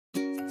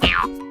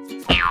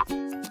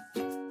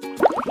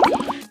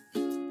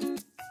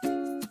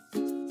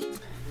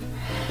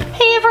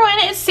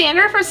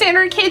Sandra from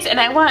Sandra Kids, and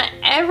I want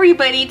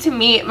everybody to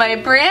meet my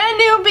brand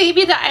new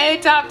baby that I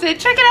adopted.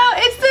 Check it out,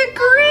 it's the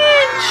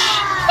Grinch!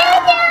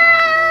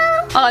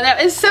 Hello! Oh,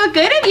 that was so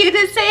good of you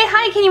to say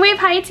hi. Can you wave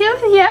hi too?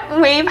 Yep,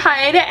 wave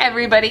hi to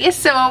everybody.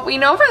 So we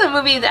know from the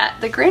movie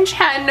that the Grinch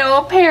had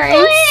no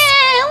parents.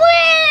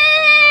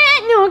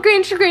 No,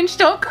 Grinch,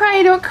 don't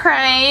cry, don't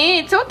cry.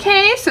 It's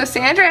okay. So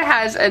Sandra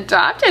has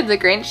adopted the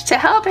Grinch to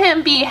help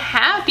him be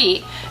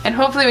happy. And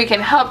hopefully we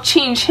can help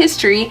change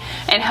history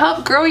and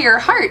help grow your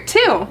heart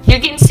too. You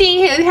can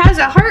see he has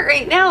a heart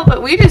right now,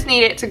 but we just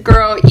need it to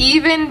grow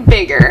even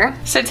bigger.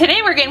 So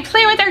today we're going to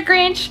play with our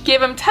Grinch,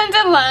 give him tons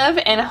of love,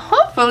 and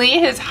hopefully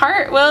his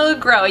heart will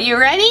grow. You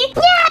ready?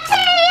 Yeah, play!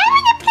 I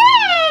want to play!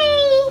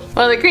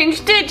 Well, the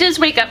Grinch did just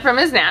wake up from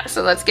his nap,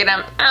 so let's get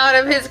him out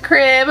of his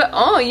crib.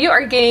 Oh, you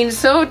are getting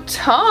so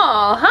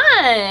tall,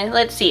 huh?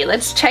 Let's see,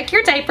 let's check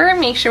your diaper,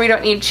 make sure we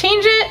don't need to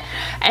change it,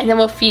 and then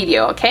we'll feed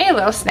you, okay? A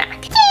little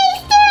snack.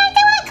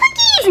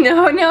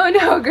 No,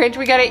 Grinch,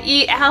 we gotta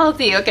eat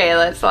healthy. Okay,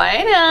 let's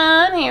lie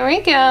down. Here we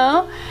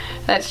go.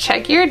 Let's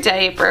check your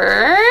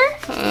diaper.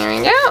 Here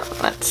we go.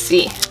 Let's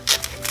see.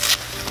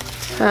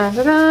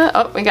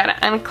 Oh, we gotta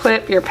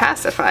unclip your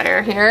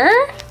pacifier here.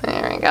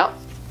 There we go.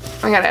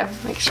 We gotta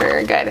make sure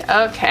you're good.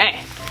 Okay.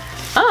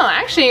 Oh,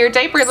 actually, your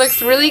diaper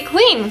looks really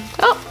clean.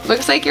 Oh,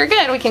 looks like you're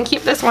good. We can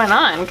keep this one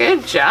on.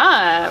 Good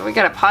job. We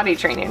gotta potty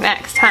train you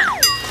next, huh?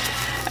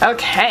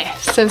 Okay,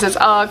 since it's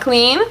all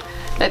clean,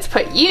 let's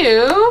put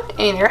you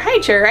in your high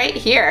chair right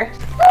here.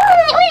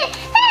 What's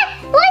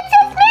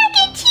this mac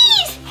and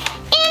cheese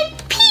and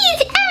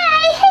peas?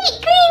 I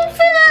hate green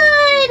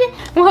food.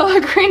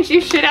 Well, Grinch,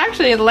 you should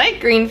actually like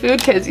green food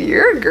because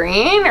you're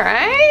green,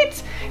 right?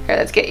 Here,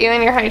 let's get you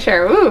in your high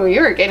chair. Ooh,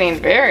 you are getting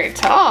very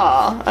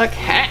tall.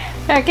 Okay.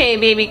 Okay,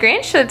 baby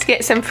Grinch, let's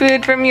get some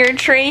food from your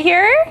tray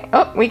here.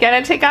 Oh, we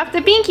gotta take off the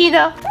binky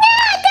though. No,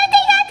 don't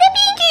take off the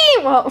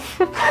binky. Well,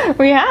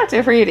 we have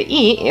to for you to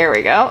eat. Here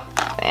we go.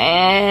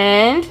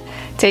 And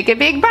take a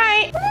big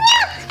bite.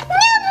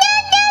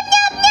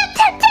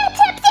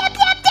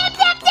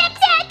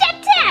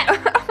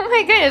 Oh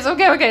my goodness,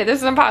 okay, this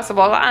is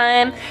impossible.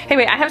 Hey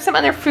wait, I have some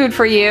other food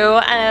for you.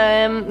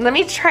 Let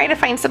me try to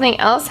find something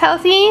else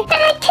healthy.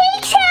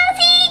 Cake's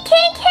healthy.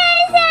 Cake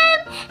has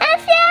a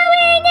flour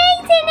and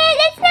eggs in it.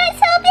 That's not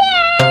so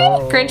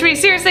bad. Grinch, we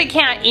seriously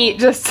can't eat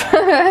just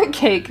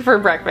cake for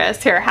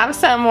breakfast. Here, have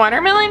some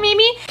watermelon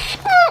maybe?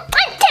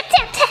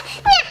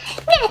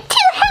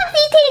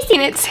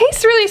 And it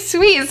tastes really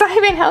sweet. It's not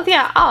even healthy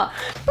at all.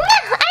 No,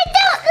 I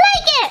don't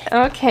like it.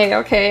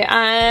 Okay.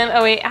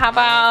 Oh wait, how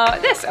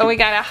about this? Oh, we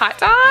got a hot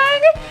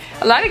dog.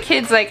 A lot of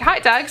kids like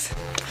hot dogs.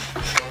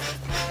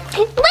 What's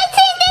in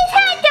this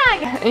hot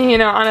dog? You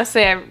know,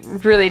 honestly, I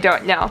really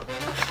don't know.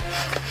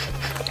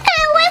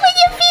 Why would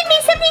you feed me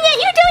something that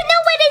you don't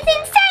know what is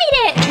inside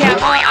it? Yeah,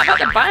 well, how about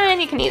the bun?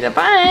 You can eat the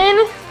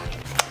bun.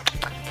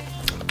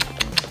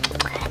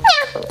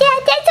 Yeah,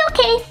 that's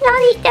okay.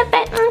 I'll eat the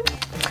bun.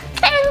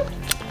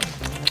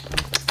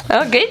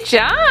 Oh, good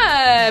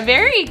job.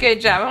 Very good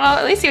job. Well,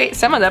 at least you ate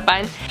some of the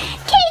bun.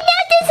 Okay,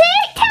 now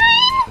dessert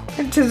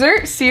time?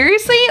 Dessert?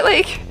 Seriously?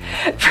 Like,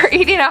 for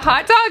eating a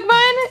hot dog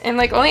bun and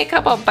like only a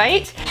couple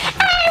bites?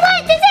 I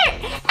want dessert!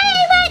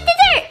 I want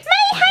dessert!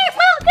 My heart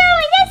won't grow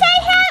unless I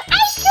have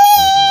ice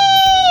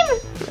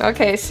cream!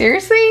 Okay,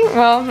 seriously?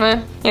 Well,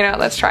 you know,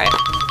 let's try it.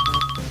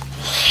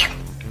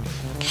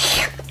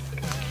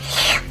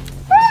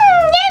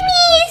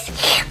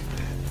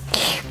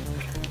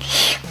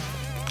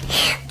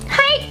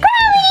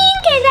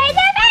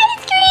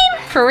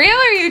 For real, or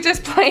are you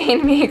just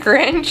playing me,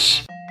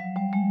 Grinch?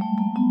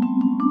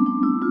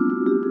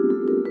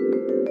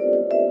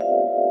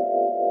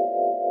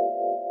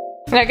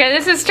 Okay,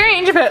 this is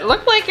strange, but it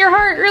looked like your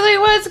heart really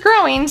was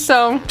growing,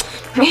 so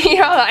you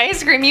know the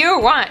ice cream you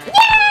want.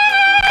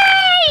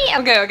 Yay!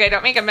 Okay,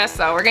 don't make a mess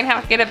though. We're gonna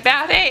have to get a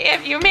bath. Hey,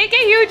 if you make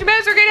a huge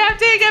mess, we're gonna have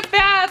to take a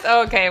bath.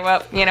 Okay,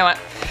 well, you know what?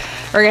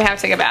 We're gonna have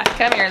to take a bath.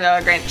 Come here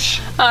though, Grinch.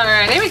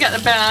 Alrighty, we got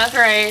the bath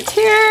right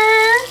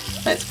here.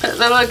 Let's put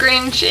little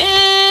Grinch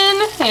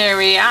in. Here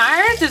we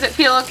are. Does it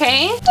feel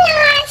okay?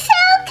 Yeah, so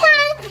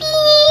comfy.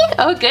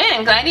 Oh, good.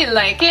 I'm glad you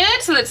like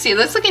it. So let's see.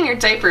 Let's look in your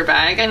diaper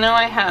bag. I know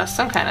I have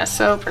some kind of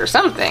soap or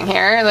something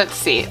here. Let's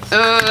see.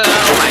 Oh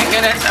my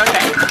goodness.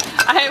 Okay.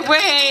 I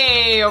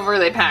way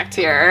overly packed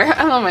here.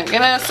 Oh my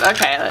goodness.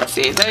 Okay, let's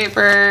see.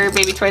 Diaper,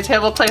 baby toy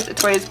table, place the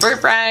toys,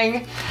 burp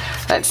rag.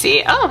 Let's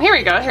see. Oh, here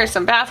we go. Here's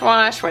some bath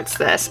wash. What's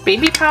this?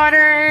 Baby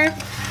powder.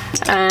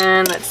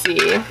 And let's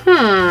see.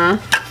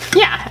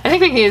 Yeah, I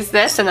think we can use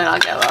this and then I'll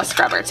get a little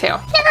scrubber too. Oh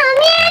man,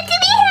 do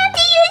we have to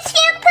use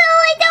shampoo?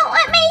 I don't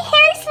want my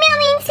hair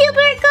smelling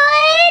super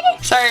good.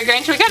 Sorry,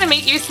 Grinch, we gotta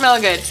make you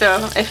smell good.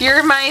 So if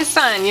you're my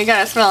son, you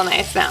gotta smell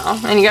nice now.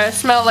 And you gotta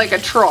smell like a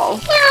troll. Oh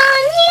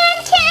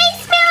man, can I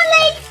smell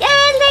like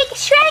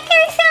Shrek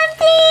or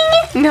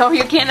something? No,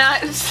 you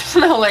cannot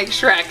smell like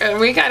Shrek.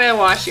 We gotta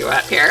wash you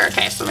up here.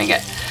 Okay, so let me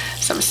get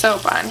some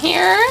soap on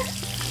here.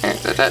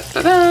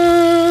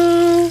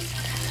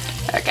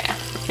 Okay.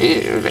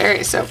 Ooh,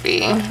 very soapy.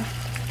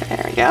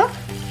 There we go.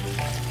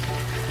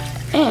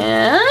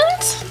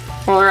 And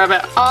We'll rub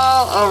it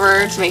all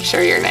over to make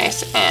sure you're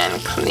nice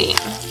and clean.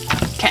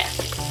 Okay.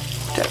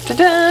 Da, da,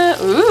 da.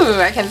 Ooh,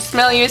 I can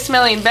smell you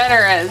smelling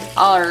better as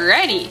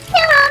already.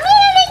 Oh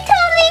man, they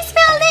totally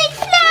smell like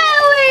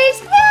flowers.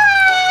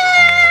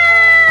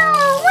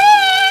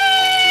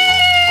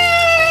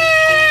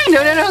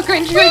 No! No,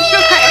 Grinch,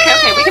 don't cry.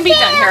 Okay, we can be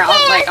done here.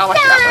 I'll wash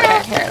it off.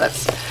 Okay, here,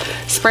 let's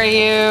spray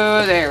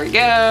you. There we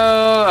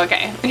go.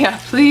 Okay, yeah,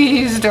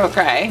 please don't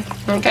cry.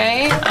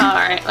 Okay, all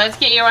right, let's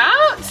get you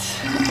out.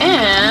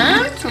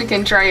 And we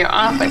can dry you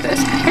off with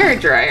this hair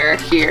dryer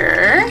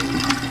here.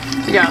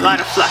 We got a lot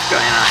of fluff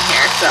going on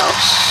here, so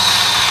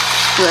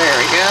there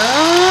we go.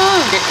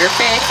 Get your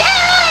face.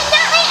 Ah,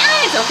 not my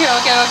eyes. Okay.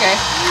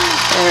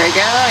 There we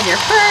go, and your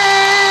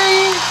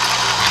fur.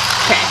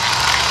 Okay.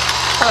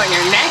 Oh, and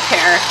your neck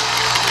hair.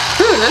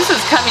 Ooh, this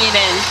is coming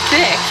in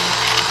thick.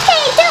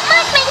 Hey, don't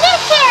mock my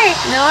neck hair.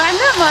 No, I'm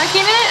not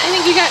mocking it. I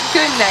think you got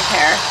good neck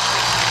hair.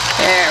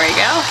 There we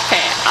go.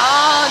 Okay,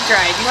 all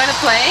dry. Do you want to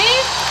play?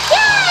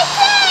 Yeah,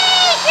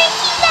 play.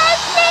 Grinchy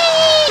loves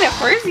playing. Of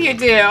course you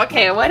do.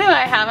 Okay, what do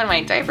I have in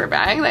my diaper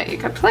bag that you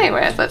could play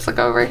with? Let's look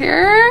over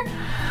here.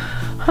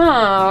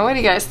 Huh, what do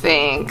you guys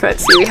think?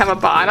 Let's see, we have a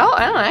bottle.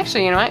 Oh,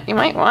 actually, you know what? You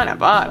might want a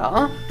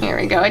bottle. Here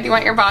we go. Do you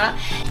want your bottle?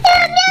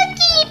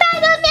 Milky,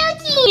 bottle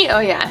milky. Oh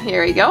yeah,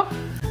 here we go.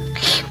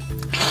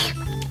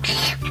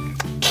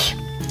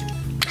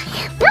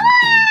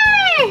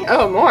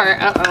 Oh, more.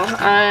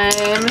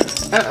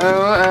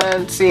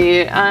 Let's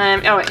see.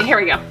 Oh, wait, here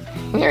we go.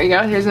 Here we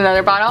go. Here's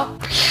another bottle.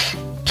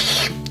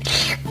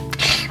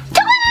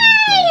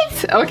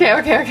 Toys!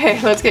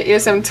 Okay. Let's get you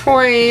some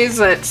toys.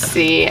 Let's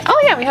see.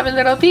 Oh, yeah, we have a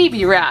little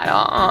baby rattle.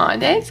 Aw,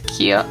 that's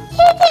cute.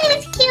 That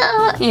is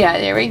cute. Yeah,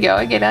 there we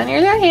go. Get on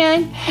your little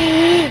hand.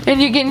 And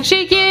you can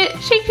shake it.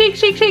 Shake. It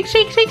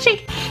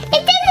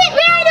doesn't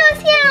rattle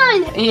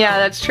sound. Yeah,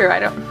 that's true.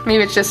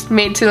 Maybe it's just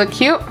made to look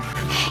cute.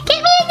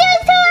 Get me a new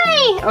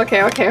toy.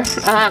 Okay.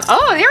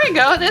 Oh, there we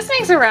go. This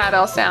makes a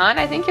rattle sound.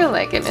 I think you'll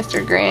like it,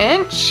 Mr.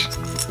 Grinch.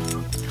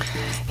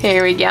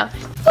 Here we go.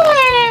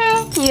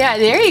 Yeah,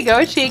 there you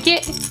go. Shake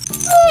it.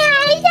 Yeah,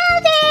 I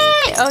love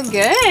it. Oh,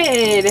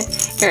 good.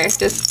 Here,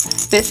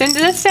 just listen to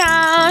the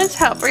sounds.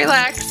 Help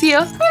relax you.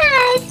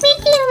 It's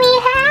making me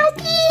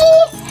happy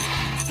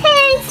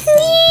and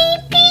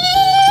sleepy.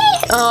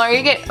 Oh, are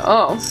you getting...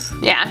 Oh,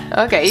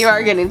 yeah. Okay, you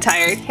are getting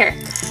tired. Here,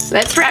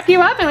 let's wrap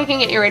you up and we can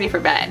get you ready for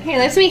bed. Here,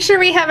 let's make sure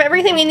we have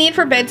everything we need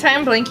for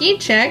bedtime. Blankie,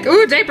 check.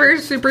 Ooh,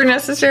 diapers, super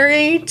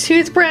necessary.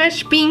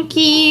 Toothbrush,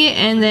 binky,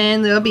 and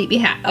then little baby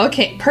hat.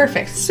 Okay,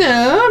 perfect. So,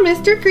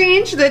 Mr.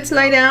 Grinch, let's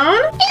lie down.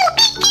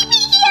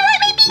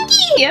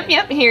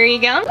 Yep, here you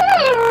go.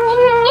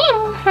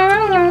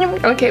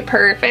 Okay,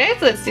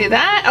 perfect. Let's do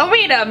that. Oh,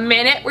 wait a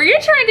minute. Were you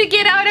trying to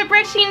get out of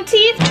brushing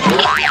teeth?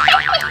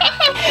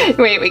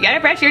 Wait, we gotta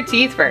brush your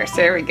teeth first.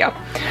 There we go.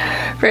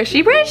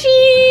 Brushy.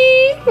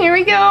 There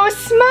we go.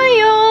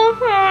 Smile.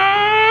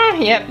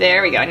 Yep,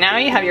 there we go. Now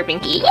you have your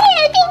binky.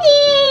 Yeah,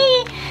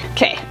 binky.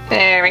 Okay,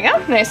 there we go.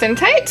 Nice and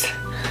tight.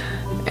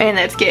 And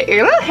let's get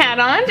your little hat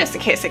on, just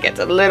in case it gets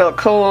a little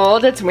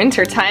cold. It's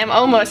winter time,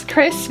 almost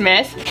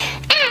Christmas.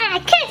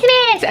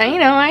 Christmas.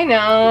 I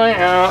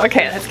know.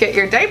 Okay, let's get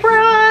your diaper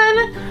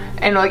on,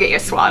 and we'll get you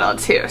swaddled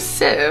too.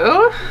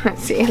 So,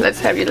 let's see, let's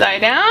have you lie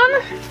down.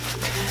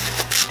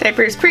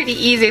 Diaper's pretty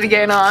easy to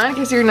get on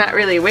because you're not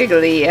really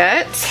wiggly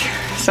yet.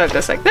 So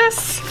just like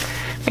this.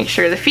 Make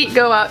sure the feet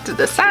go out to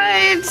the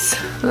sides,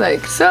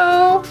 like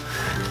so.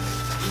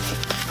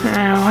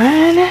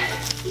 One,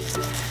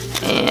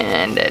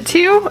 and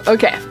two.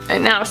 Okay,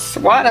 and now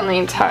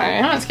swaddling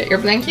time. Let's get your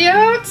blankie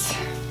out.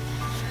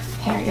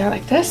 Here we go,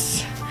 like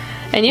this.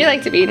 And you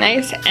like to be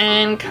nice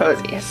and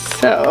cozy.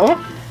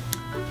 So,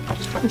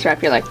 let's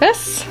wrap you like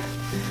this.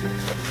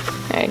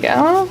 There you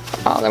go.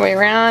 All the way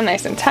around,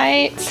 nice and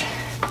tight.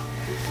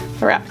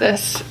 Wrap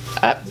this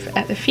up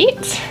at the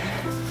feet.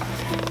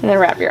 And then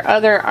wrap your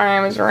other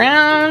arms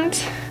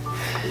around.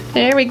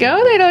 There we go,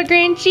 little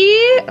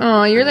Grinchy.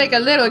 Oh, you're like a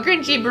little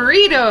Grinchy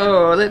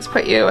burrito. Let's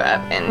put you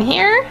up in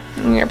here,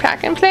 in your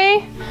pack and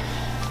play.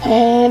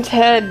 And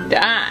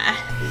ta-da.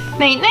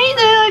 Night-night,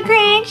 little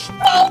Grinch.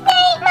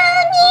 Night-night,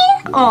 Mommy.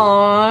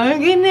 Aw,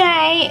 good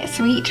night.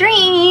 Sweet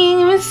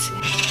dreams.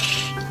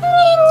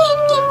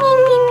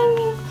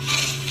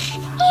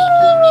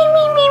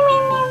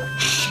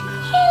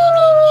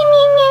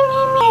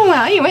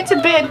 Wow, you went to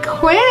bed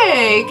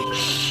quick.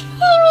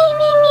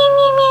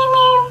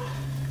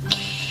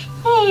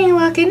 Hey,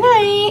 well, good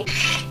night.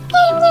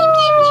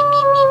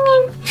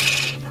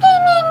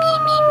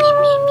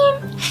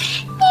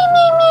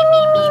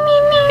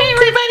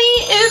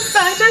 It's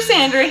Dr.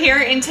 Sandra here,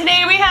 and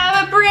today we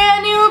have a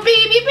brand new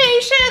baby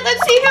patient.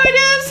 Let's see who it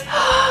is.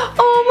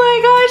 Oh my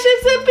gosh,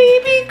 it's a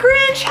baby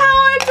Grinch.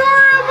 How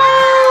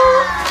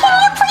adorable. Can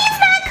you please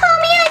not call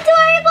me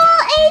adorable?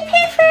 I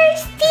prefer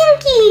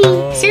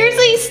Stinky.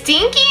 Seriously,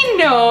 Stinky?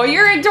 No,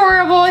 you're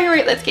adorable. Here,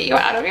 wait, let's get you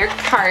out of your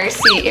car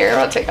seat here.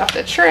 We'll take off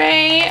the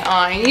tray.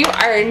 Aw, you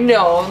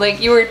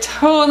are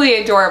totally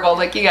adorable.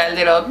 Like, you got a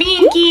little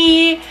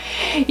binky.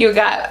 You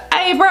got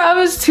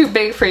eyebrows too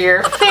big for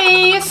your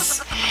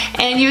face.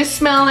 and you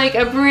smell like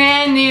a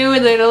brand new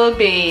little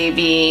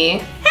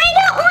baby. I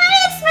don't want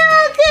to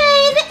smell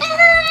good.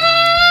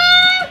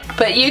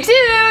 But you do,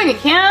 and you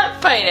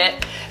can't fight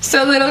it.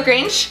 So little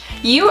Grinch,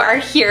 you are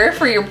here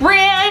for your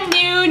brand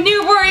new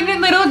newborn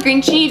little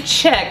Grinchy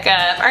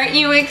checkup. Aren't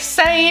you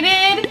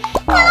excited?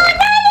 No, not at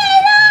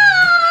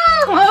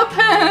all.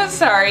 Well,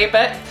 sorry,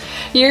 but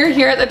you're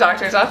here at the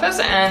doctor's office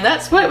and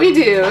that's what we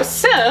do.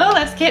 So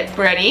let's get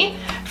ready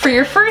for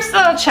your first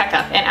little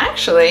checkup. And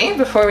actually,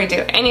 before we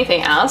do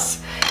anything else,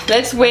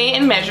 let's weigh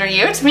and measure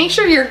you to make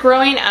sure you're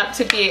growing up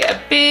to be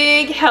a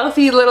big,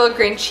 healthy little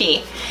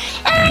Grinchy.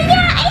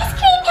 Yeah, ice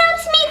cream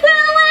helps me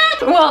grow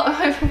up. Well,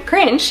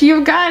 Grinch,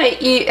 you've got to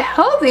eat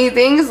healthy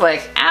things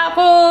like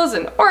apples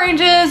and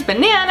oranges,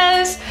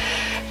 bananas,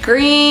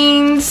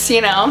 greens,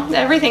 you know,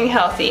 everything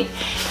healthy. No,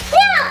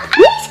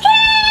 ice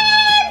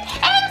cream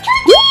and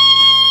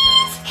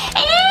cookies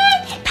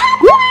and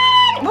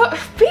popcorn. Well,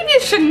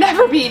 babies should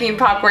never be eating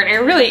popcorn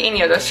or really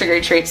any of those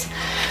sugary treats.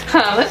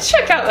 Let's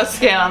check out the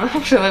scale.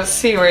 Actually, let's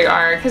see where you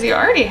are, because you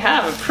already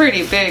have a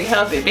pretty big,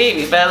 healthy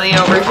baby belly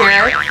over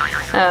here.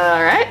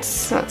 Alright,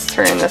 so let's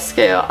turn the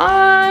scale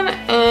on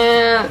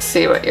and let's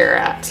see what you're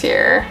at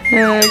here.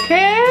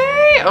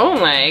 Okay, oh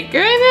my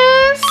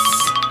goodness.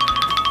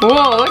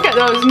 Whoa, look at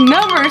those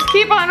numbers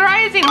keep on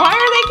rising. Why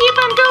are they keep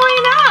on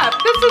going up?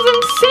 This is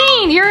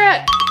insane. You're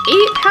at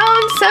 8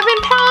 pounds, 7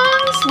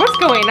 pounds? What's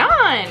going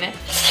on?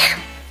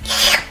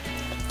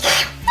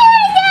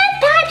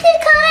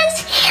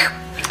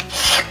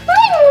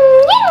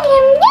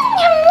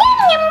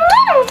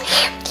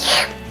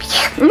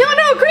 No,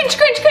 Grinch,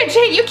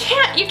 hey, you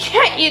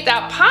can't eat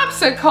that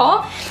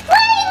popsicle.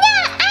 Why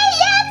not? I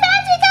love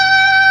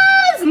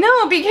popsicles!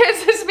 No,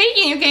 because it's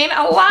making you gain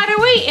a lot of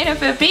weight, and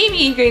if a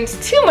baby gains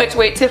too much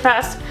weight too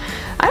fast,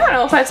 I don't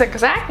know if that's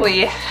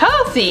exactly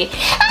healthy. I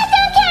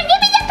don't care,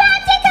 give me the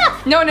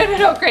popsicle!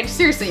 No, Grinch,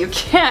 seriously, you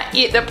can't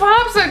eat the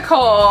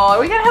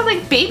popsicle. We gotta have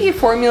like baby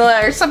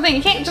formula or something.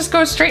 You can't just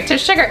go straight to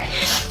sugar.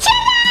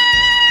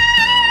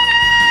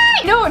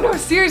 No,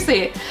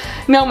 seriously.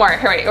 No more.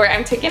 Here, wait,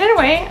 I'm taking it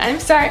away. I'm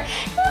sorry.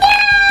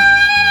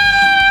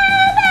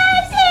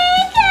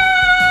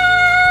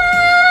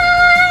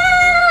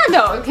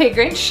 No, okay,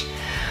 Grinch.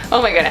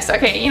 Oh my goodness.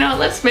 Okay, you know,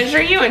 let's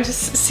measure you and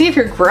just see if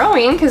you're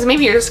growing, because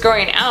maybe you're just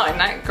growing out and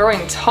not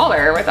growing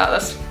taller without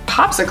this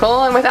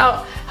popsicle and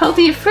without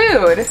healthy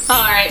food.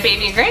 All right,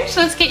 baby Grinch,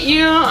 let's get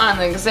you on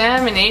the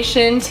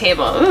examination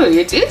table. Ooh,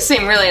 you do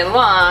seem really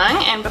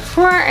long. And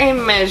before I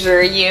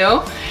measure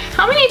you,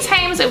 how many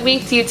times a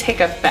week do you take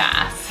a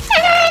bath?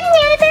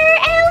 Never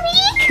a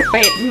week.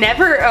 Wait,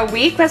 never a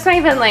week? That's not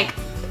even like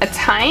a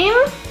time?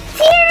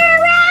 0.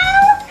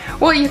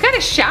 Well, you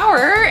gotta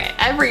shower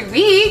every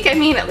week. I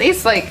mean, at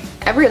least like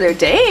every other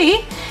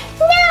day.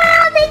 No,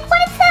 like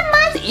once a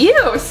month.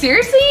 Ew,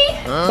 seriously?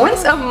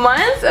 Once a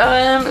month?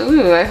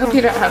 Ooh, I hope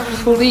you don't have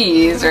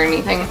fleas or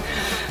anything.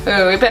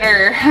 Oh, we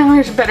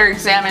should better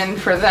examine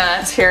for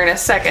that here in a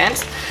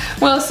second.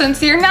 Well,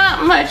 since you're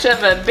not much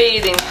of a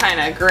bathing kind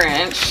of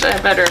Grinch, I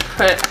better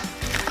put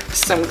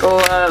some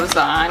gloves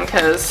on,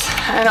 because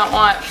I don't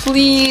want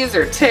fleas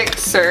or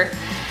ticks or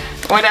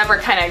whatever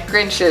kind of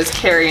Grinches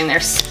carry in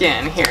their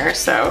skin here.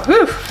 So,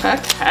 whew,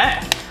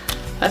 okay.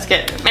 Let's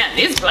get, man,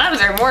 these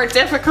gloves are more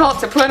difficult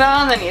to put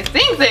on than you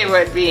think they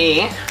would be.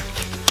 You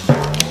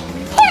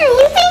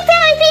think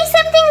that would be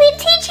something they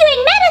teach you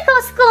in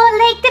medical school,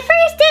 like the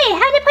first day,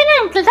 how to put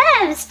on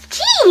gloves?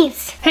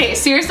 Jeez. Hey,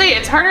 seriously,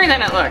 it's harder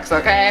than it looks,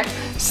 okay?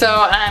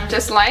 So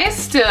just lie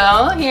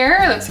still here.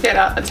 Let's get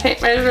out the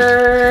tape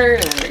measure.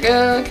 There we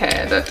go.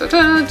 Okay.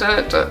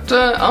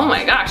 Oh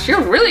my gosh,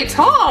 you're really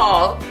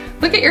tall.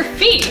 Look at your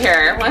feet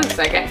here. One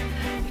second.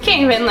 You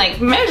can't even like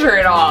measure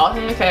it all.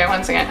 Okay,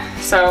 one second.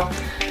 So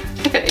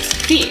look at these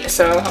feet.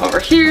 So over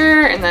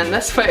here, and then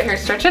this foot here.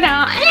 Stretch it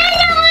out.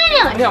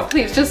 No,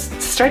 please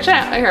just stretch it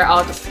out. Here,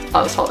 I'll just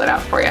hold it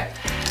out for you.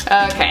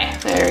 Okay,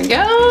 there we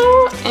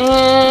go.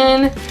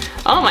 And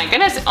oh my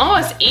goodness,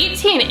 almost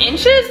 18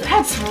 inches?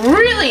 That's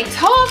really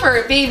tall for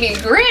a baby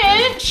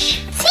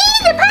Grinch. See,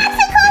 the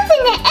popsicles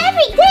and the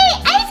everyday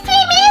ice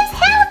cream is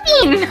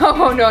healthy.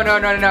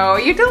 No.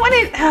 You don't want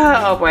it.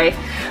 Oh boy,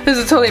 this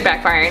is totally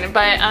backfiring.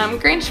 But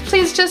Grinch,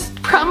 please just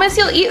promise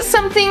you'll eat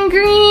something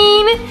green.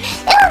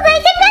 Oh,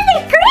 like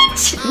another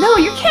Grinch? No,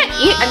 you can't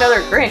eat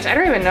another Grinch. I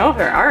don't even know if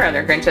there are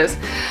other Grinches.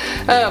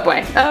 Oh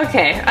boy.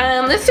 Okay,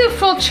 let's do a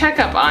full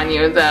checkup on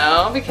you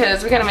though,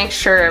 because we gotta make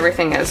sure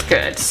everything is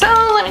good. So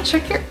let me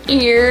check your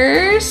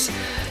ears.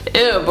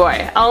 Oh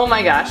boy, oh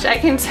my gosh, I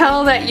can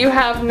tell that you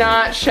have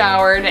not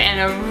showered in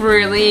a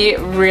really,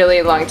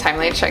 really long time.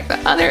 Let me check the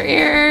other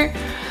ear.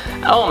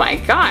 Oh my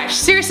gosh,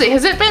 seriously,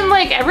 has it been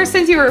like ever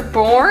since you were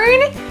born?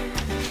 Yeah,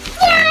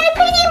 I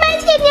pretty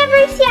much have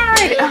never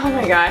showered. Oh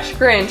my gosh,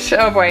 Grinch,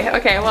 oh boy.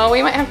 Okay, well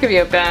we might have to give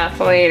you a bath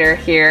later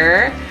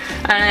here.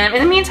 In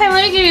the meantime,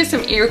 let me give you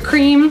some ear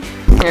cream.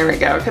 There we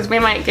go, because we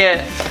might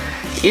get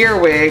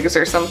earwigs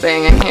or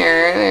something in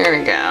here. There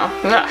we go.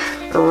 Ugh,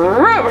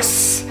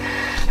 gross.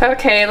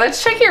 Okay,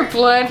 let's check your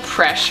blood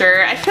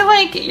pressure. I feel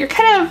like you're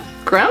kind of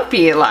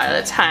grumpy a lot of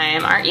the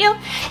time, aren't you?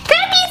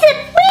 Grumpy's a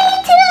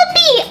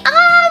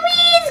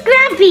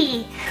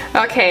grumpy.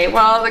 Okay,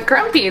 well, the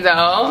grumpy,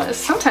 though, is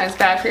sometimes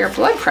bad for your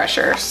blood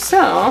pressure,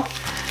 so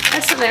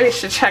that's something we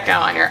should check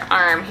out on your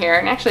arm here.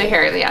 And actually,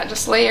 here, yeah,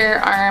 just lay your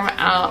arm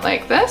out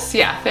like this.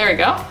 Yeah, there we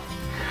go.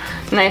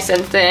 Nice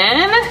and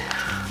thin.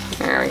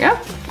 There we go.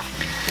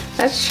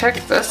 Let's check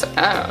this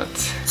out.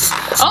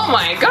 Oh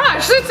my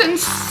gosh, that's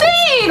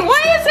insane!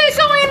 Why is it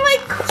going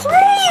like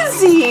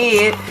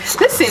crazy?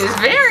 This seems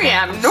very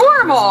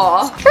abnormal.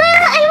 Well, I'm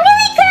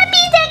really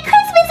grumpy that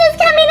Christmas is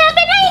coming up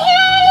and I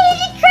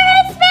hate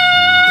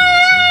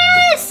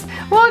Christmas!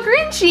 Well,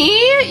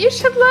 Grinchy, you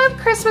should love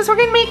Christmas. We're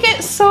gonna make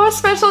it so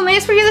special and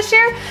nice for you this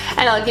year.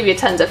 And I'll give you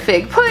tons of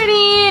fig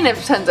pudding and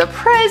tons of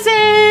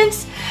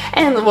presents.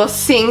 And we'll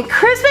sing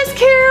Christmas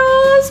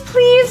carols,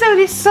 please. That would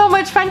be so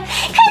much fun.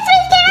 Christmas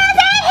carols!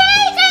 I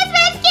hate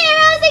Christmas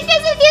carols! And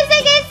Christmas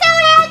music is so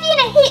happy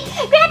and I hate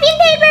wrapping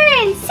paper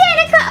and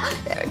Santa Claus!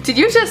 Did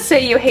you just say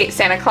you hate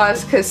Santa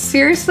Claus? Because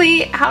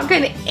seriously, how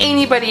can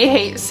anybody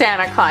hate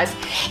Santa Claus?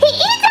 He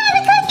eats all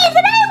the cookies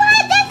and I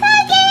want the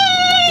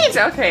cookies!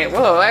 Okay,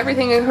 whoa,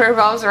 everything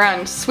revolves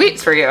around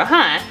sweets for you,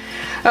 huh?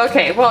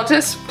 Okay, well,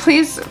 just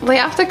please lay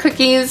off the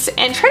cookies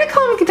and try to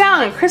calm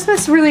down.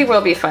 Christmas really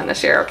will be fun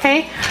this year,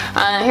 okay?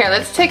 Here,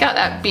 let's take out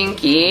that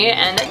binky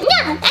and... No,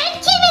 I'm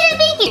keeping the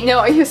binky! No,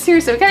 are you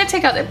serious? We gotta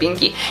take out that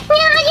binky. No,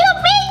 you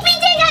make me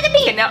take out the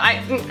binky! No,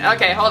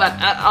 okay, hold on.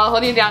 I'll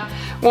hold you down.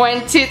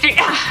 1, 2, 3.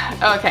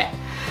 Okay.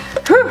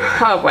 Whew,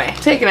 oh boy,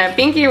 taking a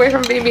binky away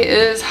from baby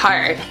is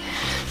hard.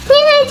 Can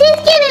I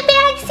just get it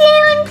back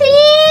soon,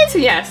 please?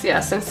 Yes,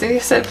 and you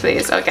said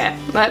please. Okay,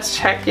 let's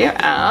check you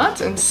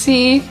out and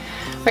see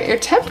what your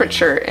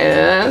temperature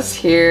is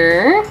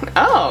here.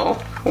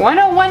 Oh,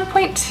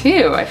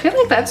 101.2. I feel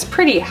like that's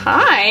pretty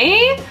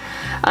high.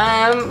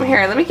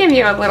 Here, let me give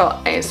you a little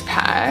ice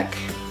pack.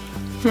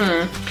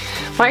 Why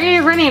are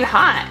you running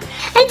hot?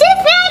 I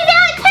just read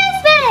about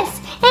Christmas,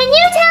 and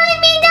you telling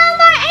me no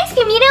more ice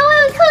cream. You know what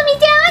would cool me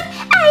down?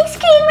 Ice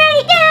cream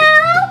right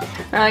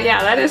now. Yeah,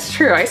 that is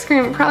true. Ice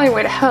cream probably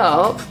would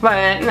help,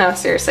 but no,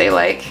 seriously,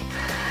 like,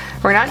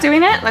 we're not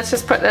doing it. Let's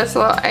just put this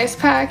little ice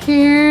pack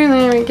here.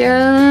 There we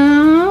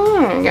go.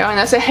 There we go. And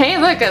that's a, hey,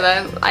 look at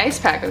the ice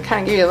pack. It'll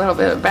kind of give you a little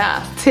bit of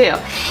bath, too. And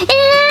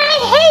I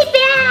hate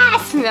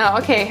baths. No,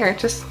 okay, here,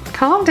 just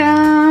calm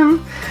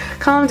down.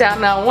 Calm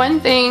down. Now, one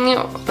thing,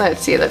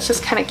 let's see, let's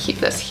just kind of keep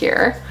this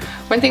here.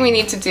 One thing we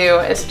need to do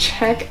is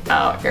check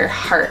out your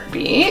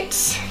heartbeat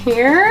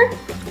here.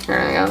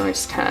 There we go. Let me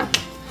just kind of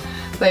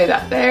lay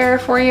that there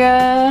for you.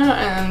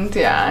 And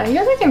yeah,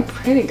 you're looking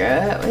pretty good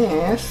at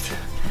least.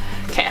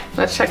 Okay,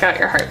 let's check out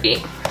your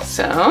heartbeat.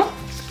 So,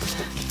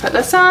 put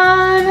this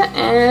on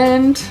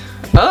and,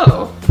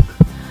 oh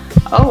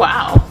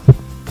wow.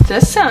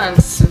 This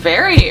sounds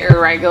very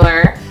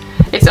irregular.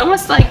 It's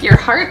almost like your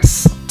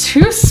heart's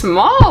too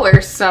small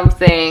or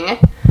something.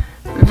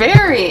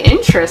 Very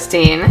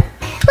interesting.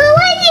 Well,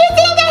 why do you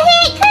think I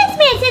hate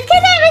Christmas? It's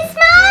because I have a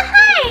small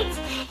heart.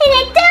 And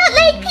I don't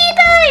like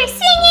people or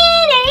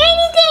singing or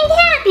anything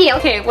happy.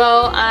 Okay,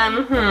 well,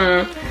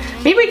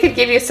 maybe we could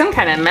give you some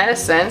kind of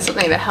medicine,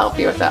 something to help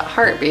you with that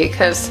heartbeat,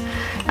 because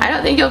I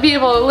don't think you'll be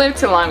able to live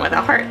too long with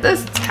a heart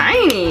this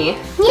tiny. Yeah.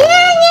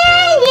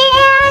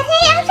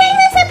 Hey, after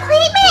this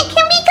appointment,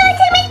 can we go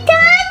to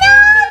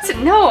McDonald's?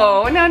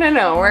 No.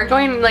 We're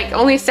going, like,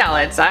 only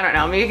salads. I don't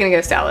know. Maybe we can get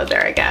a salad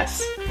there, I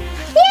guess.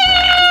 Yay!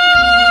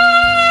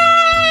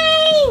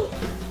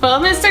 Well,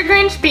 Mr.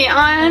 Grinch,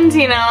 beyond,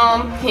 you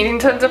know, eating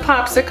tons of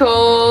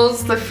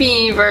popsicles, the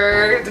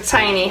fever, the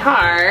tiny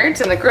heart,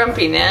 and the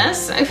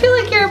grumpiness, I feel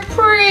like you're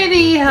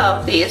pretty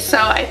healthy. So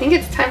I think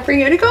it's time for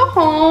you to go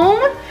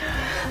home.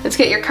 Let's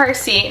get your car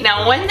seat.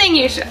 Now, one thing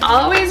you should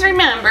always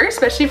remember,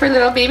 especially for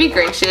little baby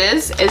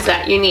Grinches, is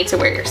that you need to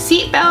wear your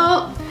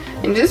seatbelt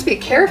and just be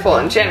careful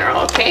in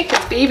general, okay?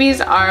 Because babies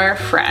are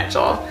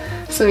fragile.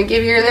 So we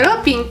give your little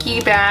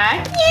binky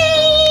back.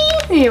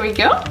 Yay! Here we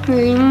go.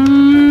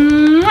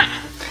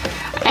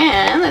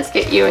 And let's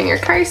get you in your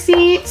car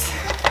seat.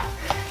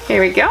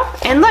 Here we go.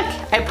 And look,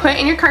 I put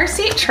in your car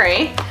seat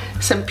tray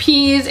some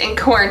peas and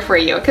corn for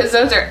you because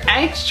those are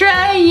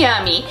extra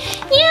yummy.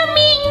 You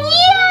mean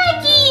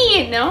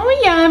yucky? No,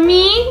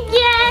 yummy.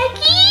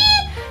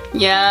 Yucky?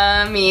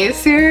 Yummy,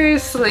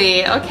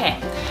 seriously. Okay.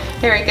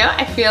 There we go.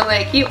 I feel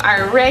like you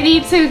are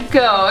ready to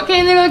go.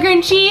 Okay, little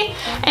Grinchy?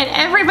 And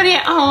everybody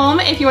at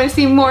home, if you want to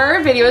see more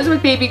videos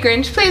with Baby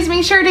Grinch, please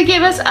make sure to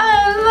give us a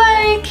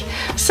like,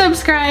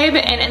 subscribe,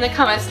 and in the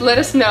comments, let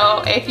us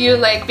know if you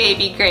like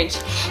Baby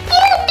Grinch.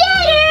 You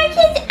better,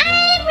 because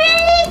I'm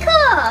really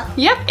cool.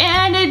 Yep,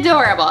 and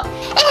adorable.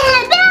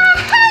 And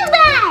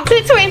humbug.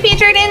 So we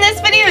featured in this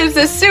video is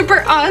the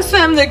super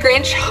awesome The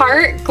Grinch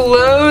Heart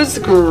Glows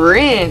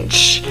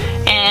Grinch.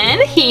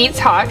 And he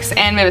talks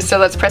and moves. So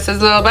let's press this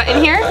little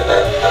button here.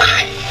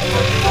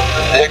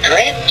 The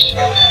Grinch.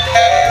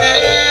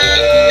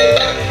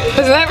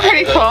 Isn't that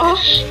pretty cool?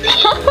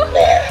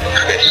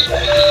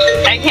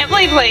 I can't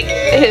believe like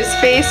his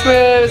face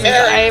moves, his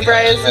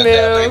eyebrows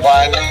move.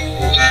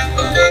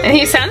 And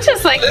he sounds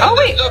just like, oh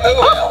wait,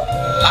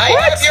 I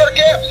have your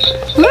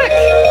gifts. Look.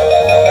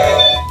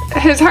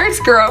 his heart's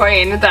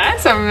growing.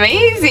 That's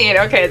amazing.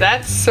 Okay,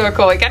 that's so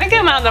cool. We gotta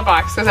get him out of the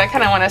box because I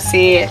kind of want to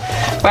see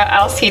what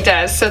else he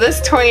does. So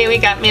this toy we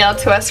got mailed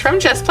to us from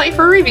Just Play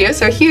for review.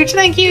 So huge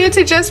thank you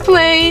to Just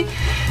Play.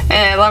 And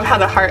I love how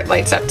the heart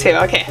lights up too.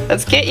 Okay,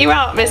 let's get you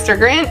out, Mr.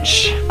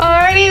 Grinch.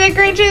 Alrighty, the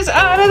Grinch is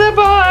out of the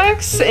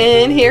box.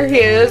 And here he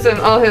is in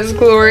all his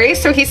glory.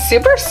 So he's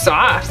super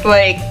soft,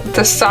 like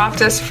the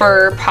softest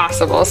fur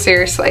possible,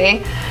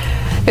 seriously.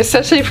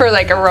 Especially for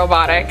like a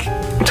robotic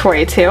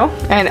toy too.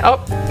 And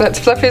oh, let's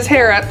flip his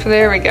hair up.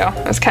 There we go.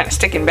 It's kind of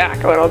sticking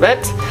back a little bit.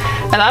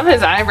 I love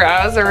his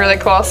eyebrows. They're really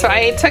cool. So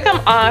I took him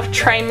off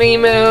try me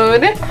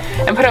mode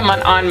and put him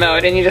on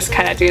mode. And you just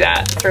kind of do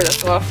that through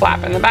this little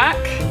flap in the back.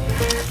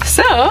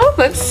 So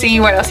let's see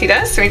what else he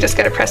does. So we just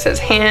gotta press his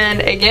hand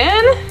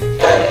again.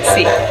 Let's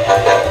see.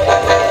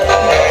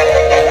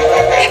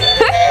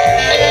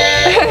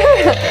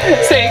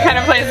 So he kind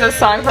of plays this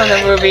song from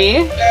the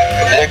movie.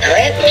 The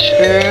Grinch.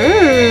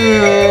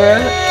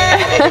 Ooh.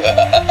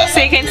 So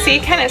you can see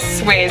he kind of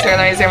sways. We're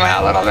gonna zoom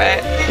out a little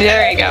bit.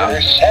 There you go.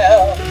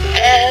 Yourself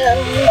an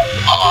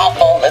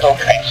awful little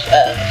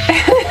Christmas.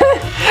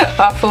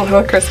 Awful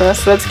little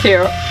Christmas. That's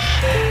cute.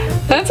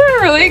 That's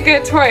a really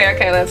good toy.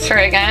 Okay, let's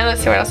try again.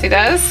 Let's see what else he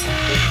does.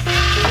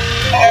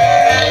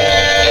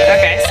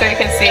 Okay, so you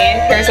can see,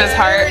 here's his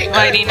heart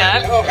lighting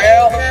up.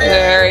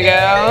 There we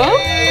go.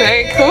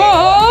 Very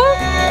cool.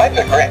 I'm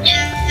the Grinch.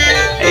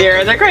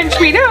 You're the Grinch,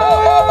 we know.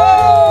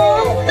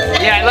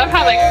 Yeah, I love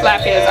how like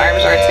flappy his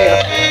arms are too.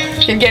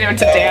 You can get him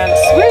to dance.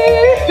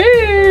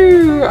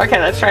 Woohoo! Okay,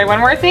 let's try one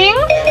more thing.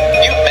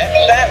 You met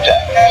Santa.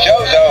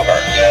 Show's over.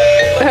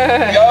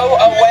 Go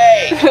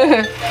away.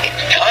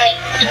 It's time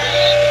to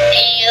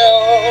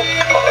steal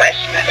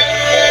Christmas.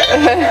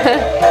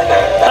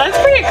 That's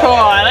pretty cool.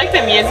 I like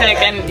the music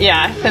and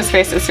yeah, his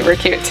face is super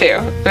cute too.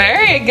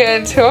 Very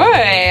good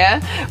toy.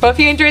 Well, if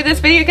you enjoyed this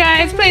video,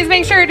 guys, please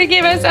make sure to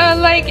give us a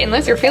like,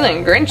 unless you're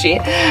feeling Grinchy,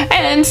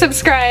 and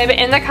subscribe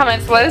in the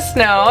comments. Let us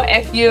know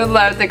if you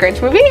love the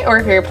Grinch movie or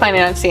if you're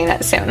planning on seeing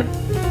it soon.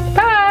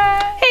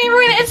 Bye! Hey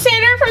everyone, it's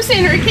Sandra from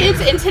Sandra Kids,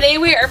 and today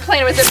we are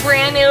playing with a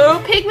brand new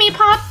Pick Me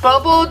Pop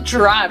Bubble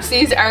Drops.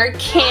 These are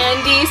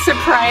candy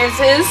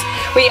surprises.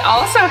 We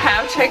also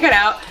have, check it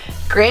out,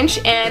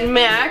 Grinch and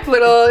Mac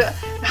little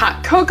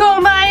hot cocoa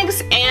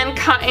mugs and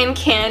cotton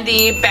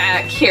candy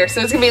back here.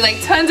 So it's gonna be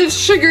like tons of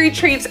sugary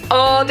treats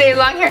all day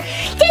long here.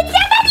 Did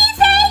somebody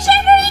say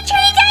sugary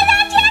treats? I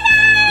love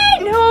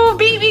sugar! No,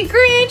 baby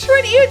Grinch,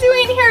 what are you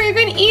doing here? You're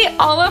gonna eat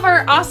all of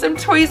our awesome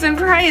toys and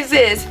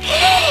prizes.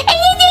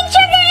 Anything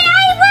sugary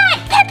I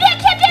want!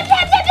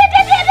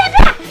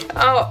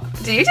 Oh,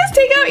 did you just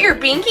take out your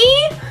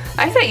binky?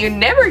 I thought you'd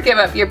never give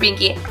up your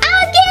binky.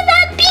 I'll give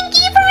up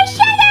binky for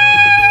sugar!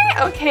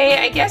 Okay,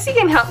 I guess you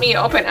can help me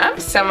open up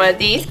some of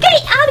these.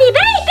 Great, I'll be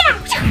right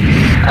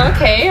back.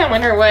 Okay, I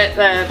wonder what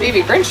the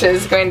baby Grinch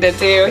is going to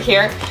do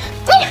here.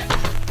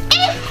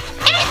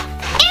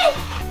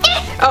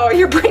 Oh,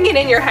 you're bringing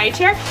in your high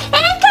chair? And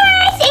of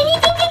course,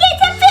 anything to get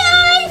some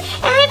food.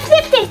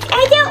 Flip this.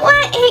 I don't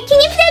want it. Can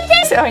you flip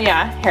this? Oh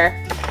yeah,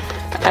 here.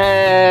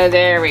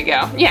 There we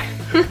go. Yeah.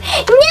 No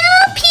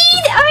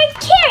peas or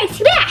carrots.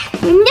 Bah.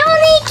 No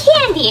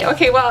candy.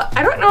 Okay, well,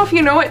 I don't know if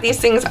you know what these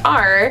things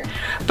are,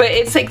 but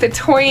it's like the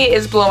toy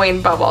is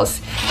blowing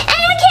bubbles. I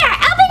don't care.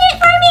 Open it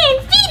for me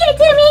and feed it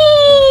to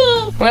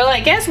me. Well, I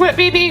guess what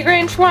baby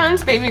Grinch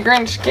wants, baby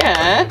Grinch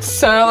gets.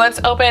 So let's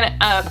open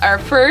up our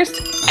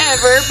first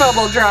ever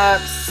bubble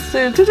drops.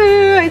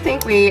 I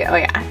think we, oh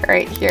yeah,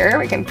 right here,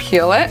 we can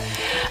peel it.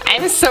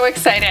 I'm so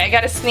excited. I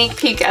got a sneak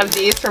peek of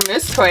these from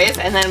Moose Toys,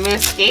 and then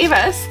Moose gave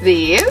us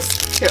these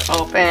to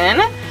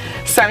open.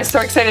 So I'm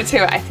so excited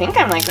too. I think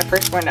I'm like the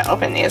first one to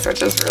open these,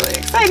 which is really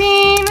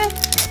exciting.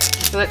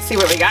 So let's see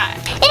what we got.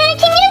 And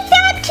can you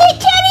stop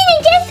chit-chatting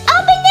and just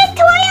open this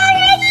toy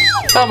already?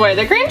 Oh boy,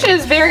 the Grinch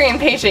is very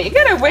impatient. You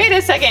gotta wait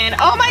a second.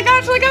 Oh my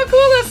gosh, look how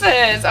cool this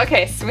is.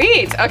 Okay,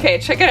 sweet. Okay,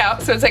 check it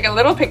out. So it's like a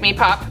little pick-me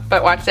pop,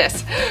 but watch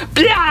this.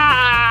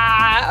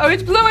 Blah! Oh,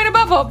 it's blowing a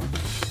bubble.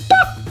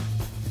 Pop!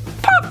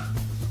 Pop!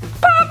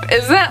 Pop!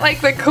 Isn't that like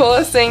the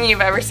coolest thing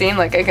you've ever seen?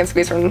 Like I can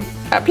squeeze from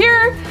up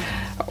here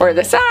or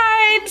the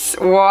sides.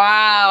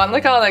 Wow, and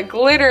look at all the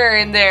glitter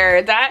in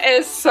there. That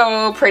is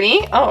so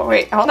pretty. Oh,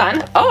 wait, hold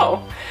on.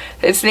 Oh.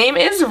 Its name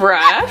is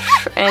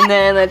Ruff, and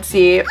then let's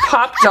see,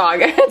 Pop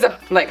Dog. It's a,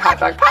 like hot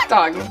dog, Pop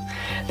Dog.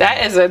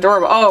 That is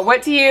adorable. Oh,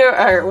 what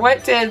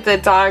did the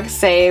dog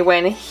say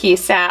when he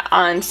sat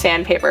on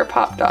sandpaper?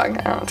 Pop Dog.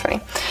 I don't know, 20.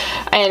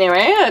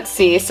 Anyway, let's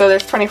see. So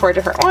there's 24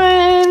 different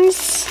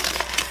ones.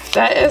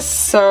 That is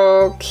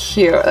so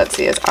cute. Let's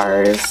see, is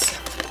ours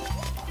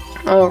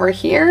over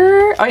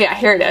here? Oh yeah,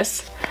 here it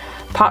is.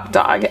 Pop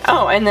Dog.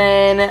 Oh, and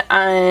then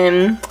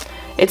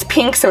it's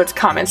pink, so it's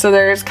common. So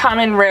there's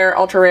common, rare,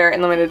 ultra rare,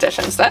 and limited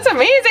editions. That's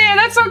amazing.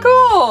 That's so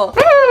cool.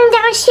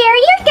 Don't share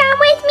your gum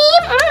with me.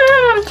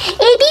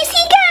 ABC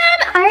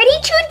gum. Already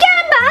chewed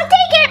gum, but I'll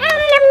take it.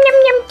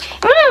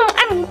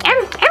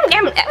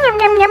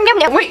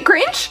 Wait,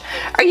 Grinch,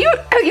 are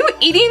you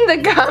eating the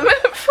gum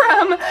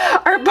from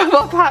our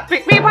Bubble Pop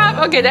Pick Me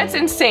Pop? Okay, that's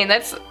insane.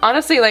 That's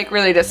honestly like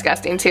really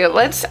disgusting too.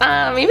 Let's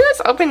maybe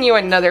let's open you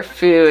another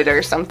food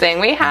or something.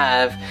 We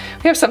have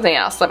something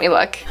else. Let me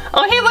look.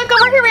 Oh, hey, look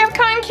over here. We have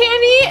cotton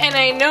candy, and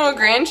I know,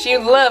 Grinch, you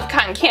love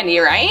cotton candy,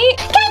 right?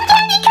 Cotton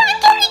candy,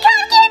 cotton candy,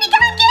 cotton candy,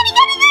 cotton candy,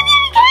 cotton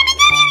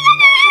candy.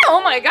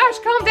 Oh my gosh,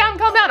 calm down,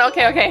 calm down.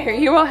 Okay, here,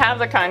 you will have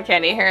the cotton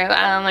candy. Here,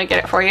 let me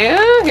get it for you.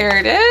 Here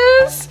it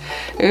is.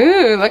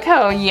 Ooh, look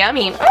how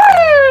yummy. It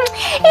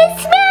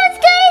smells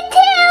good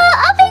too.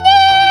 Open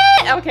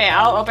it. Okay,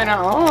 I'll open,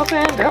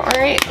 don't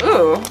worry.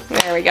 Ooh,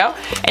 there we go.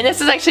 And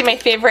this is actually my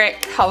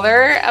favorite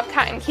color of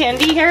cotton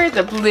candy here,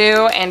 the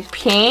blue and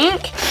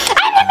pink.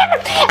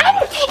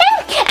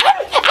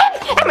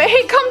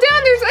 Hey, calm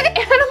down, there's an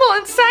animal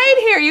inside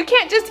here. You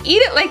can't just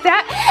eat it like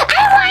that.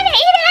 I want to eat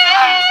it.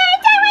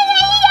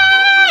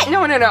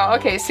 No.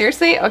 Okay,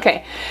 seriously?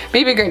 Okay.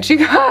 Baby Grinch, you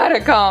gotta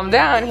calm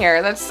down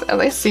here. Let's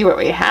see what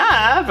we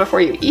have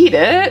before you eat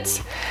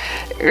it.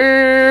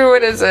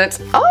 What is it?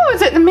 Oh,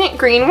 is it the mint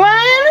green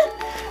one?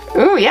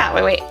 Ooh, yeah,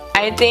 wait.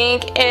 I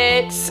think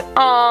it's a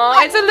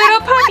little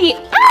puppy.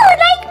 Oh,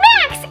 like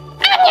Max.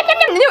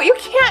 No, you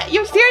can't.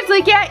 You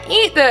seriously can't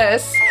eat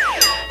this.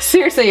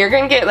 Seriously, you're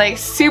gonna get like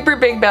super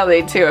big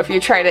bellied too if you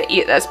try to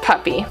eat this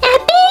puppy. A big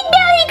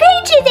belly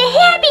Grinch is a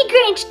happy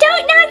Grinch.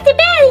 Don't knock the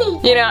belly.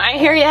 You know, I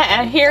hear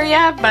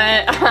ya,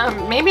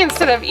 but maybe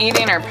instead of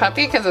eating our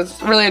puppy, because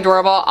it's really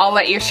adorable, I'll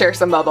let you share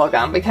some bubble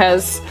gum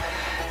because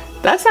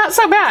that's not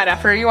so bad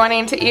after you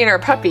wanting to eat our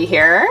puppy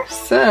here.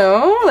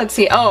 So, let's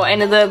see. Oh,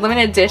 and the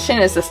limited edition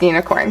is this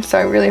unicorn, so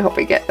I really hope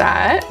we get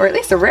that, or at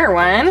least a rare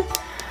one.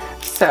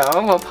 So,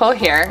 we'll pull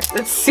here.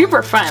 It's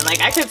super fun.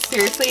 Like, I could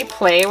seriously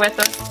play with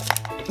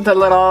the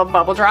little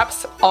bubble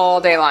drops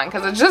all day long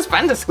because it's just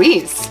fun to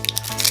squeeze.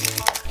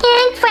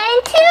 And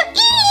fun to eat.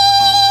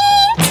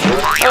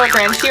 Oh,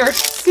 Grinch, you are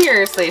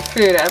seriously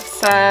food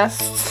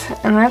obsessed,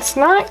 and that's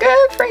not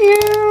good for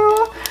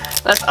you.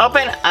 Let's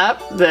open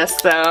up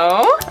this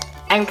though.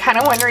 I'm kind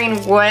of wondering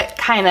what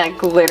kind of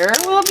glitter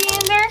will be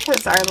in there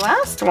because our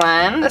last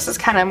one, this is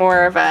kind of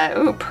more of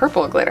a,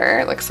 purple glitter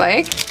it looks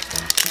like.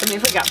 Maybe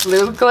if we got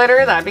blue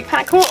glitter, that'd be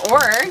kind of cool,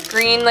 or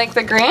green like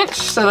the Grinch.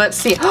 So let's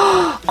see.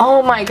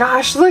 Oh my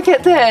gosh, look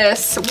at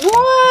this.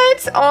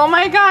 What? Oh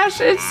my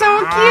gosh, it's so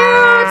cute.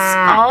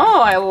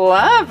 Oh, I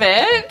love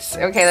it.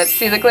 Okay, let's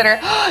see the glitter.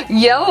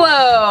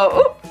 Yellow.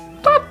 Ooh,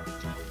 pop,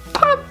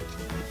 pop,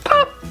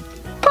 pop,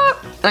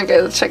 pop.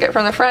 Okay, let's check it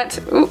from the front.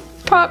 Ooh,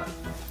 pop.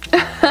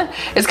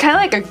 It's kind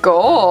of like a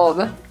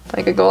gold.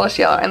 Like a goldish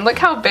yellow. And look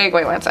how big,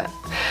 wait, what's that?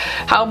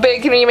 How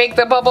big can you make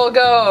the bubble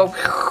go?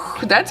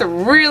 That's a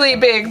really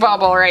big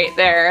bubble right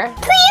there.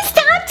 Please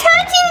stop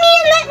touching me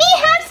and let me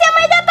have some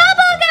of the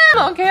bubble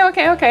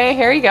gum. Okay,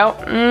 here you go.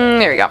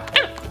 There you go.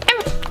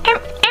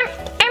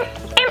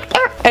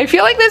 I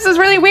feel like this is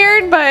really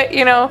weird, but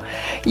you know,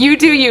 you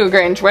do you,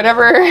 Grinch.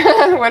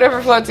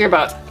 Whatever floats your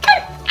boat.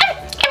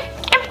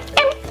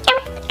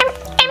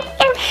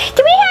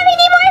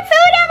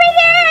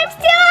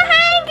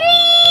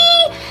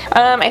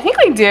 I think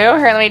we do.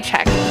 Here, let me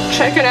check.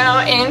 Check it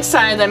out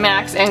inside the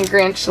Max and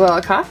Grinch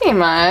little coffee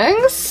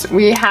mugs.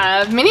 We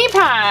have mini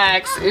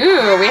packs.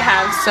 Ooh, we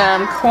have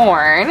some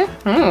corn.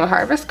 Ooh,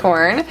 harvest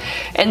corn.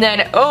 And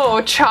then,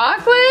 oh,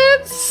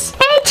 chocolates.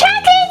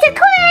 Chocolates, of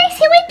course.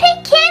 Who would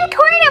pick canned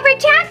corn over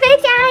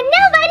chocolates?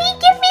 Nobody.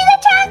 Give me the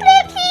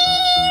chocolate,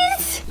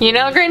 please. You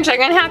know, Grinch, I'm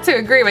gonna have to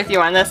agree with you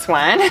on this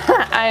one.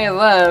 I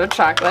love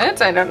chocolates.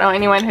 I don't know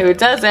anyone who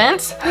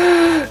doesn't.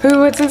 Ooh,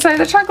 what's inside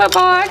the chocolate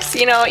box?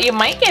 You know, you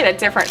might get a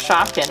different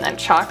Shopkin than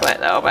chocolate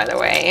though, by the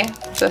way.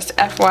 Just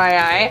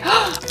FYI.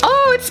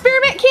 Oh, it's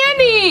spearmint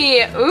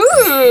candy.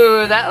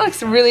 Ooh, that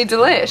looks really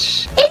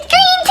delish. It's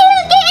green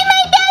too. Get in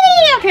my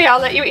belly. Okay, I'll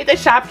let you eat the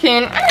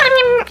Shopkin.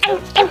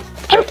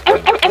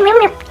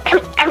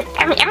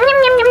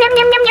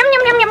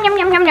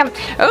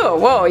 Oh,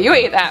 whoa, you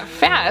ate that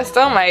fast.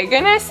 Oh my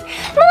goodness.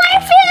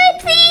 More food,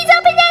 please.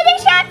 Open the other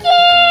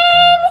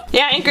Shopkin.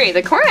 Yeah, I agree.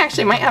 The corn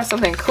actually might have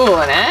something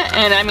cool in it.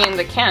 And I mean,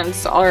 the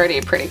can's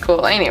already pretty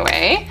cool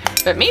anyway.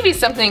 But maybe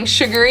something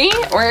sugary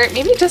or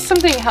maybe just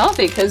something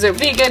healthy because it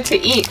would be good to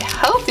eat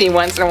healthy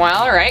once in a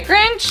while, right,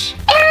 Grinch?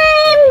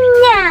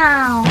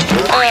 No.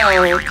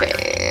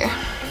 Okay.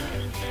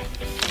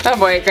 Oh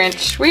boy,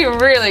 Grinch, we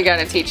really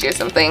gotta teach you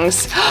some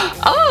things.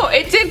 Oh,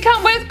 it did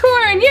come with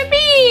corn,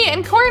 yippee!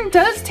 And corn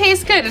does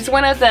taste good. It's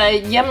one of the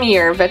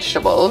yummier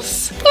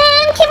vegetables.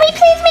 Can we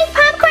please make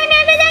popcorn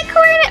out of that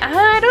corn?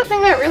 I don't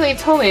think that really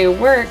totally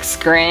works,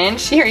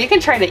 Grinch. Here, you can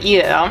try to eat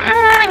it though.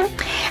 I'll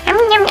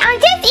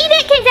just eat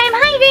it because I'm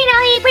hungry and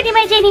I'll eat pretty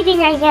much anything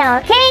right now,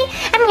 okay?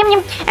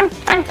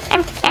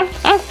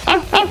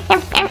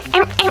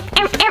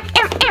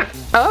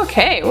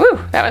 Okay, woo,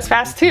 that was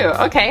fast too.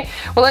 Okay,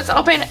 well let's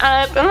open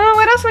up,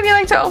 what else would you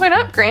like to open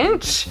up,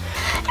 Grinch?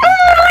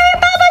 More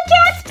bubble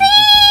drops,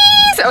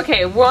 please!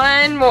 Okay,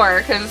 one more,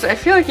 because I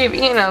feel like you've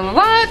eaten a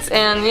lot,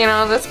 and you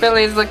know, this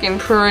belly's looking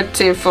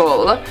pretty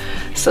full.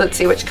 So let's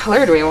see, which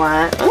color do we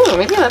want? Ooh,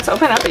 maybe let's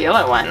open up a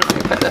yellow one. Let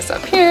me put this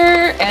up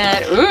here,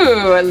 and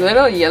ooh, a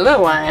little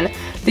yellow one.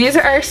 These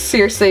are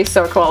seriously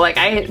so cool. Like,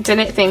 I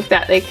didn't think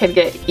that they could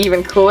get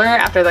even cooler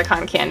after the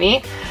cotton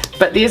candy,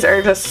 but these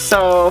are just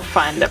so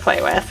fun to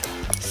play with.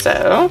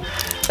 So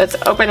let's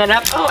open it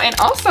up. Oh, and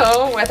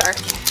also with our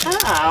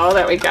cow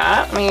that we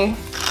got, let me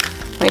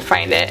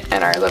find it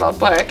in our little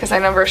book, because I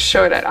never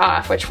showed it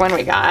off which one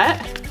we got.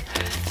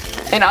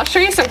 And I'll show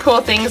you some cool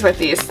things with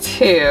these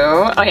too.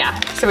 Oh yeah,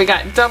 so we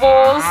got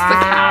doubles, the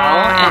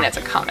cow, and it's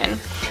a common.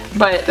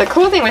 But the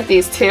cool thing with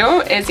these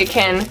two is you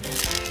can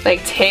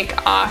like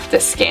take off the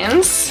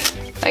skins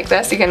like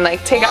this. You can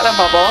like take out the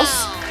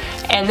bubbles,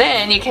 and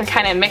then you can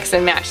kind of mix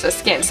and match the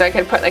skin. So I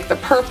could put like the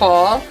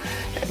purple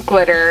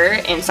glitter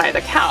inside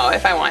the cow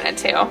if I wanted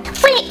to.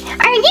 Wait,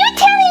 are you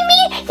telling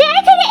me that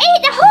I could have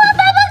ate the whole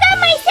bubble gum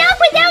myself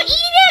without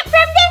eating it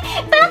from the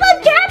bubble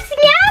drops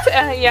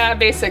now? Yeah,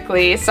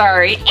 basically,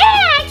 sorry.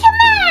 Yeah, come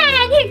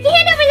on! Here,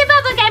 hand over the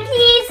bubble gum,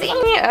 please.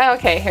 Yeah,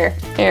 okay,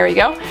 here we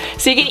go.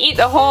 So you can eat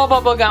the whole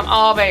bubble gum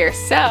all by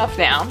yourself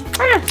now.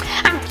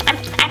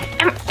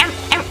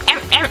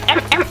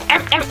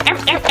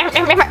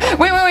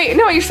 Wait,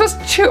 no, you're supposed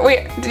to chew.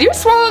 Wait, did you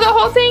swallow the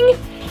whole thing?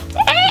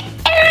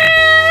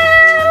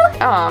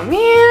 Oh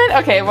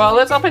man. Okay, well,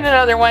 let's open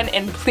another one,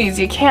 and please,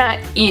 you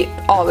can't eat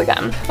all the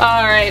gum.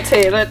 All right, so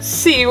let's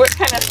see what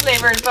kind of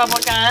flavored bubble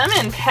gum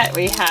and pet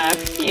we have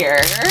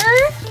here.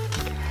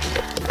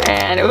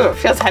 And ooh, it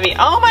feels heavy.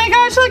 Oh my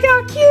gosh, look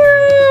how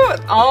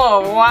cute!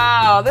 Oh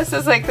wow, this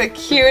is like the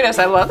cutest.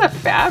 I love the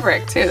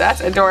fabric too. That's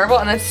adorable.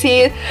 And let's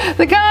see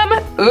the gum.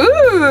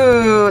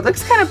 Ooh, it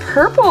looks kind of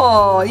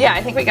purple. Yeah,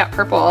 I think we got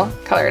purple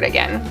colored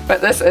again.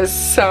 But this is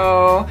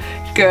so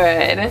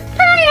good.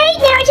 Alright,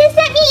 now just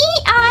let me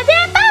eat all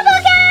the bubble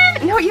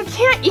gum! No, you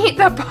can't eat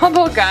the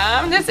bubble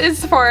gum. This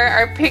is for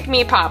our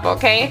pick-me pop,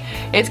 okay?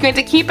 It's going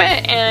to keep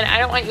it, and I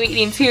don't want you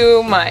eating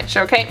too much,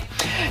 okay?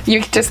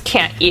 You just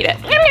can't eat it.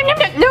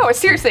 No,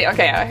 seriously.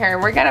 Okay, here,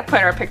 we're gonna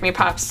put our pick-me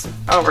pops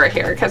over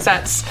here, because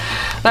that's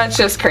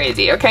just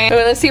crazy, okay? So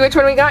let's see which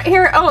one we got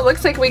here. Oh, it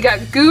looks like we got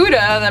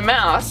Gouda the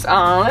mouse.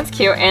 Oh, that's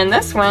cute. And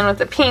this one with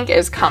the pink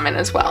is common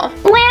as well.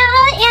 Well,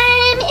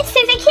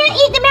 since I can't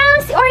eat the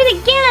mouse or the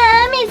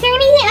gum, is there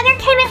any other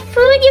kind of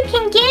food you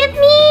can give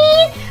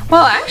me?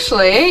 Well,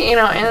 actually, you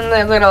know, in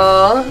the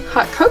little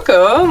hot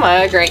cocoa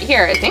mug right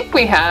here, I think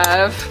we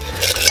have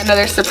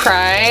another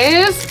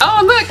surprise.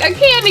 Oh, look, a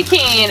candy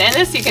cane. And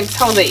this you can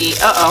totally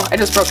eat. Uh-oh, I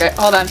just broke it.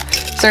 Hold on.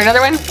 Is there another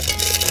one?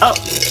 Oh,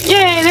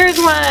 yay, there's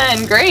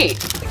one. Great.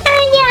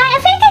 Yeah,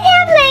 if I could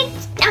have like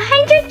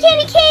 100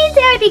 candy canes,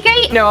 that would be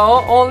great.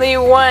 No, only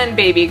one,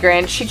 baby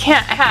Grinch. You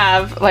can't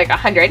have like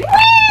 100.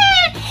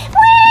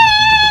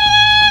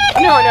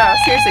 No,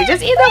 seriously,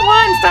 just eat the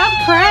one. Stop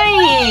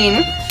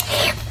crying.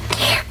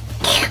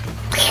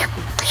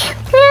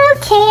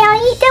 Okay,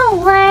 I'll eat the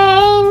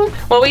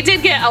one. Well, we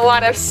did get a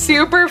lot of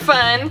super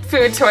fun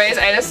food toys.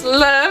 I just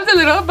love the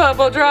little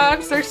bubble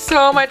drops. They're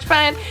so much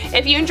fun.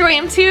 If you enjoy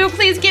them too,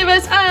 please give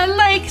us a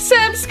like,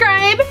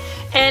 subscribe,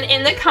 and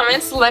in the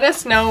comments, let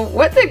us know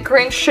what the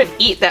Grinch should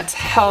eat that's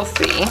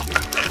healthy.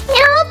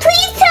 No,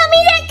 please tell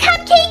me that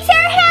cupcakes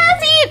are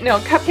healthy. No,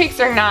 cupcakes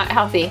are not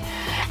healthy.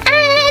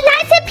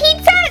 Lots of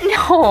pizza?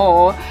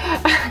 No.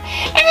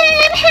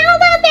 How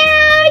about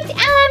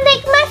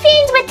like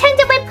muffins with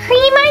tons of whipped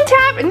cream on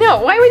top?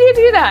 No, why would you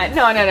do that?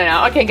 No.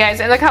 Okay, guys,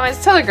 in the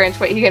comments, tell the Grinch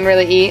what he can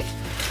really eat.